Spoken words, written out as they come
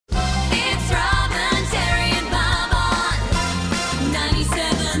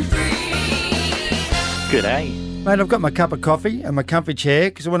Good day. Mate, I've got my cup of coffee and my comfy chair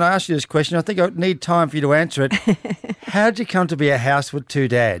because when I ask you this question, I think I need time for you to answer it. How did you come to be a house with two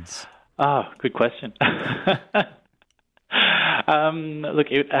dads? Oh, good question. Look,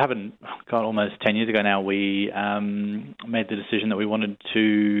 it happened, almost 10 years ago now. We made the decision that we wanted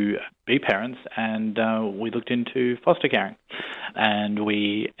to be parents, and we looked into foster caring. And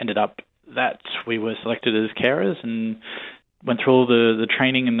we ended up that we were selected as carers and went through all the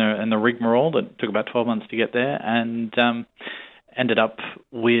training and the rigmarole that took about 12 months to get there, and ended up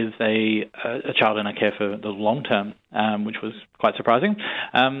with a child in our care for the long term, which was quite surprising.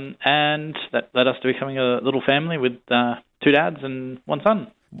 And that led us to becoming a little family with two dads and one son.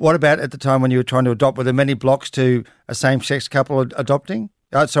 What about at the time when you were trying to adopt? Were there many blocks to a same-sex couple adopting?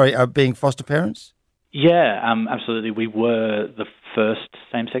 Being foster parents? Yeah, absolutely. We were the first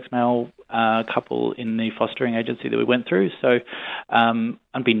same-sex male couple in the fostering agency that we went through. So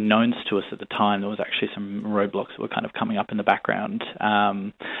unbeknownst to us at the time, there was actually some roadblocks that were kind of coming up in the background,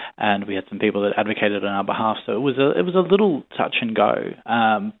 and we had some people that advocated on our behalf. So it was a little touch and go,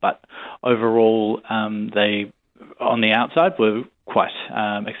 but overall they, on the outside, were quite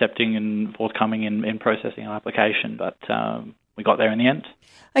accepting and forthcoming in processing our application, but we got there in the end.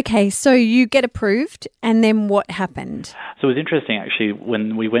 Okay, so you get approved, and then what happened? So it was interesting, actually,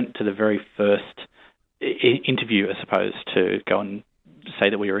 when we went to the very first interview, I suppose, to go and say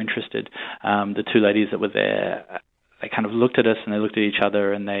that we were interested. The two ladies that were there, they kind of looked at us and they looked at each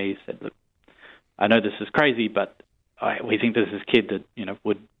other and they said, "Look, I know this is crazy, but we think there's this kid that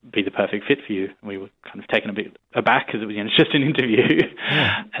would be the perfect fit for you." And we were kind of taken a bit aback because it was it's just an interview.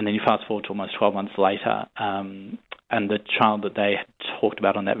 Yeah. And then you fast forward to almost 12 months later, and the child that they had talked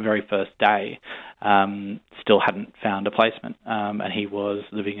about on that very first day still hadn't found a placement, and he was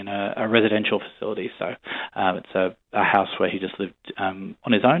living in a residential facility. So it's a house where he just lived on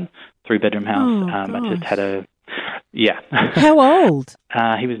his own, 3-bedroom house. And just had a... Yeah. How old?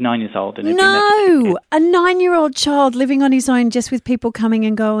 He was 9 years old. And No! A 9-year-old child living on his own just with people coming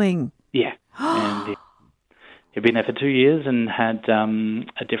and going? Yeah. And he'd been there for 2 years and had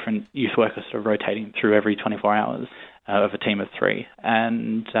a different youth worker sort of rotating through every 24 hours of a team of 3.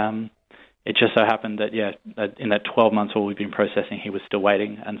 And it just so happened that, in that 12 months while we've been processing, he was still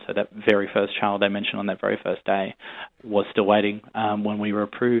waiting. And so that very first child they mentioned on that very first day was still waiting when we were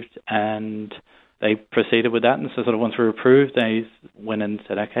approved. And they proceeded with that. And so sort of once we were approved, they went and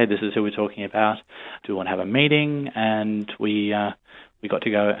said, okay, this is who we're talking about. Do we want to have a meeting? And we got to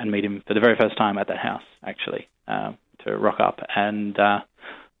go and meet him for the very first time at that house, actually, to rock up and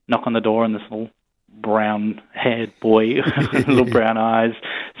knock on the door, and this little brown-haired boy with little brown eyes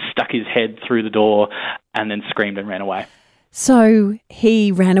stuck his head through the door and then screamed and ran away. So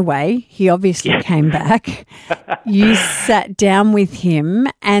he ran away. He obviously came back. You sat down with him,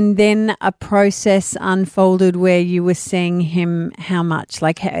 and then a process unfolded where you were seeing him how much?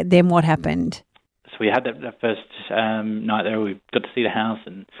 Then what happened? So we had that first night there. We got to see the house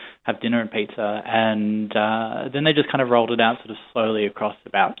and have dinner and pizza, and then they just kind of rolled it out sort of slowly across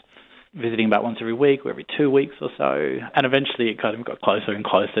visiting about once every week or every 2 weeks or so. And eventually it kind of got closer and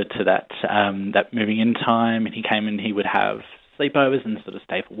closer to that moving in time. And he came and he would have sleepovers and sort of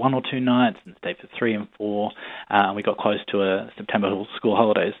stay for 1 or 2 nights and stay for 3 and 4. And we got close to a September school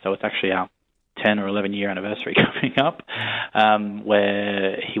holidays. So it's actually our 10 or 11 year anniversary coming up,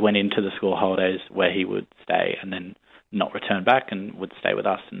 where he went into the school holidays where he would stay and then not return back and would stay with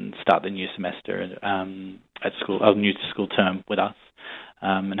us and start the new semester at school, new school term with us.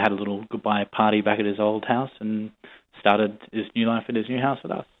 And had a little goodbye party back at his old house and started his new life at his new house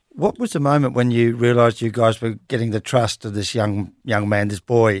with us. What was the moment when you realised you guys were getting the trust of this young man, this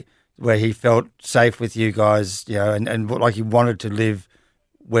boy, where he felt safe with you guys, and like he wanted to live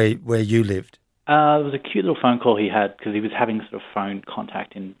where you lived? There was a cute little phone call he had because he was having sort of phone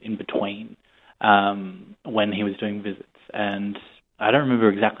contact in between when he was doing visits. And I don't remember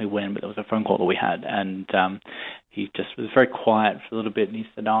exactly when, but there was a phone call that we had, and he just was very quiet for a little bit, and he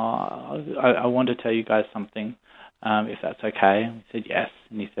said, I want to tell you guys something, if that's okay. And we said, yes.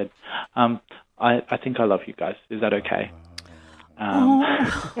 And he said, I think I love you guys. Is that okay?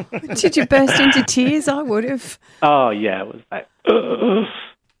 Did you burst into tears? I would have. Oh, yeah. It was like,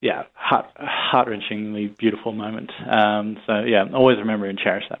 heart-wrenchingly beautiful moment. Always remember and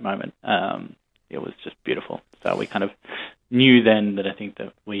cherish that moment. It was just beautiful. So we kind of knew then that I think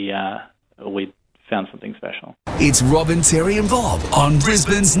that we found something special. It's Robin, Terry and Bob on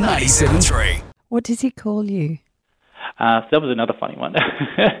Brisbane's 97.3. What does he call you? So that was another funny one.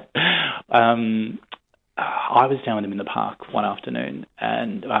 I was down with him in the park one afternoon,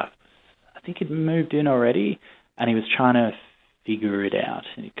 and I think he'd moved in already, and he was trying to figure it out,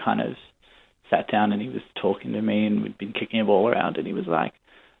 and he kind of sat down and he was talking to me, and we'd been kicking a ball around, and he was like,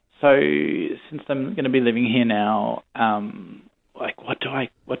 "So since I'm going to be living here now, like what do I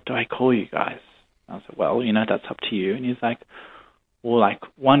call you guys?" I was like, "Well, that's up to you." And he's like, "Well, like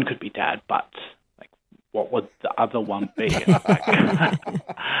one could be Dad, but like what would the other one be?"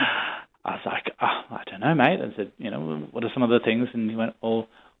 I was like, "Oh, I don't know, mate." I said, "What are some of the things?" And he went, "Well,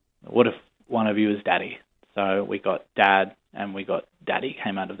 what if one of you is Daddy?" So we got Dad and we got Daddy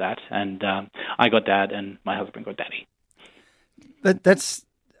came out of that, and I got Dad and my husband got Daddy.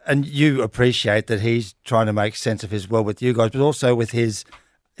 And you appreciate that he's trying to make sense of his world with you guys, but also with his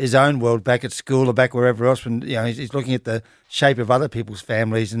own world back at school or back wherever else. When he's looking at the shape of other people's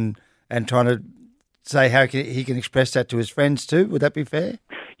families and trying to say how he can express that to his friends too. Would that be fair?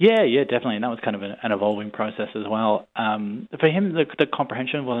 Yeah, definitely. And that was kind of an evolving process as well. For him, the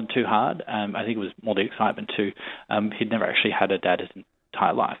comprehension wasn't too hard. I think it was more the excitement too. He'd never actually had a dad his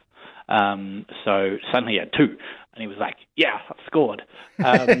entire life. So suddenly he had two, and he was like, "Yeah, I've scored."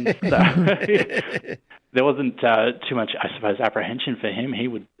 So there wasn't too much, I suppose, apprehension for him. He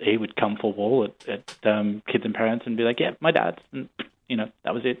would come full ball at kids and parents and be like, "Yeah, my dad's," and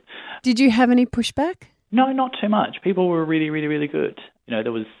that was it. Did you have any pushback? No, not too much. People were really, really, really good.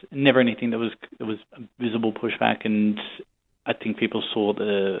 There was never anything that was visible pushback, and I think people saw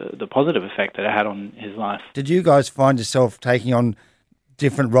the positive effect that it had on his life. Did you guys find yourself taking on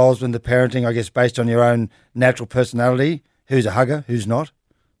different roles in the parenting, I guess, based on your own natural personality? Who's a hugger, who's not?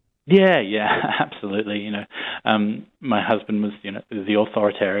 Yeah, absolutely. My husband was, the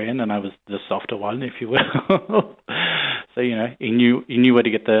authoritarian, and I was the softer one, if you will. So, he knew where to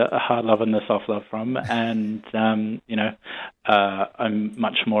get the hard love and the soft love from, and I'm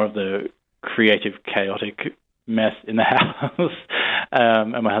much more of the creative, chaotic mess in the house,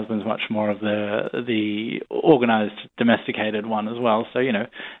 and my husband's much more of the organized, domesticated one as well. So,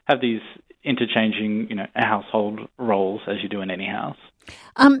 have these interchanging, household roles as you do in any house.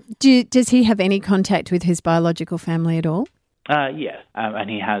 Does he have any contact with his biological family at all? Yeah, and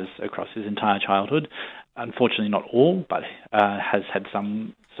he has across his entire childhood. Unfortunately, not all, but has had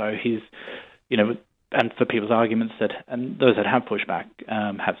some. So he's, and for people's arguments and those that have pushed back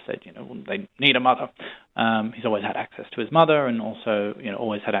have said, they need a mother. He's always had access to his mother, and also,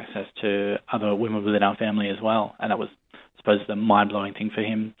 always had access to other women within our family as well. And that was, I suppose, the mind-blowing thing for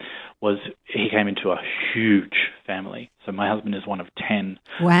him was he came into a huge family. So my husband is one of 10.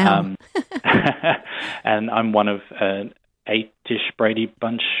 Wow. And I'm one of an 8-ish Brady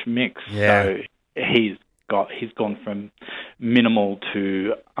Bunch mix. Yeah. So he's gone from minimal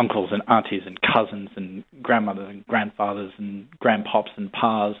to uncles and aunties and cousins and grandmothers and grandfathers and grandpops and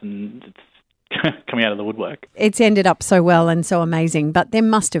pas, and it's coming out of the woodwork. It's ended up so well and so amazing, but there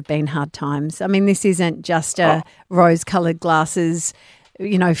must have been hard times. I mean, this isn't just a rose-coloured glasses,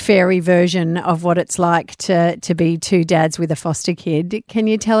 fairy version of what it's like to be two dads with a foster kid. Can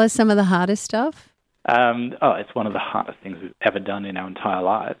you tell us some of the hardest stuff? It's one of the hardest things we've ever done in our entire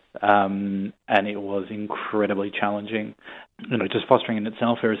lives, and it was incredibly challenging. Just fostering in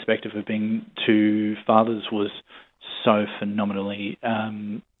itself, irrespective of being two fathers, was so phenomenally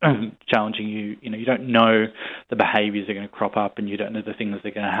challenging. You don't know the behaviours that are going to crop up, and you don't know the things that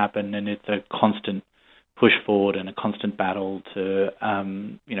are going to happen, and it's a constant push forward and a constant battle to,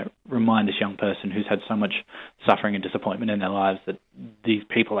 remind this young person who's had so much suffering and disappointment in their lives that these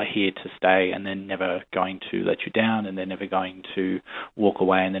people are here to stay, and they're never going to let you down, and they're never going to walk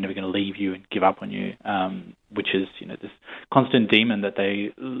away, and they're never going to leave you and give up on you, which is, this constant demon that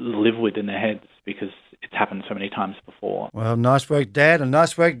they live with in their heads because it's happened so many times before. Well, nice work, Dad, and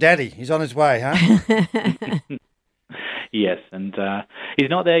nice work, Daddy. He's on his way, huh? Yes, and he's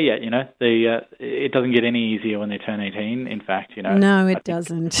not there yet, it doesn't get any easier when they turn 18. In fact, No, it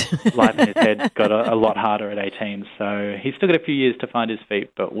doesn't. Life in his head got a lot harder at 18, so he's still got a few years to find his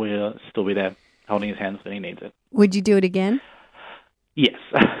feet, but we'll still be there holding his hands when he needs it. Would you do it again? Yes.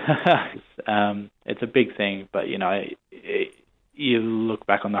 It's a big thing, but, you look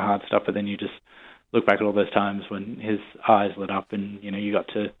back on the hard stuff, but then you just look back at all those times when his eyes lit up and, you got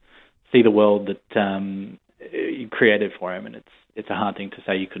to see the world that you created for him, and it's a hard thing to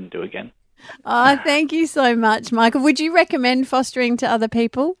say you couldn't do again. Oh, thank you so much, Michael. Would you recommend fostering to other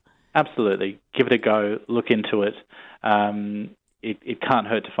people? Absolutely. Give it a go. Look into it. It can't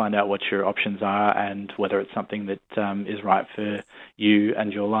hurt to find out what your options are and whether it's something that is right for you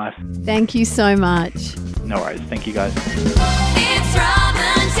and your life. Thank you so much. No worries. Thank you, guys. It's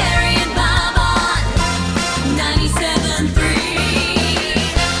Robin, Terry, and Bob.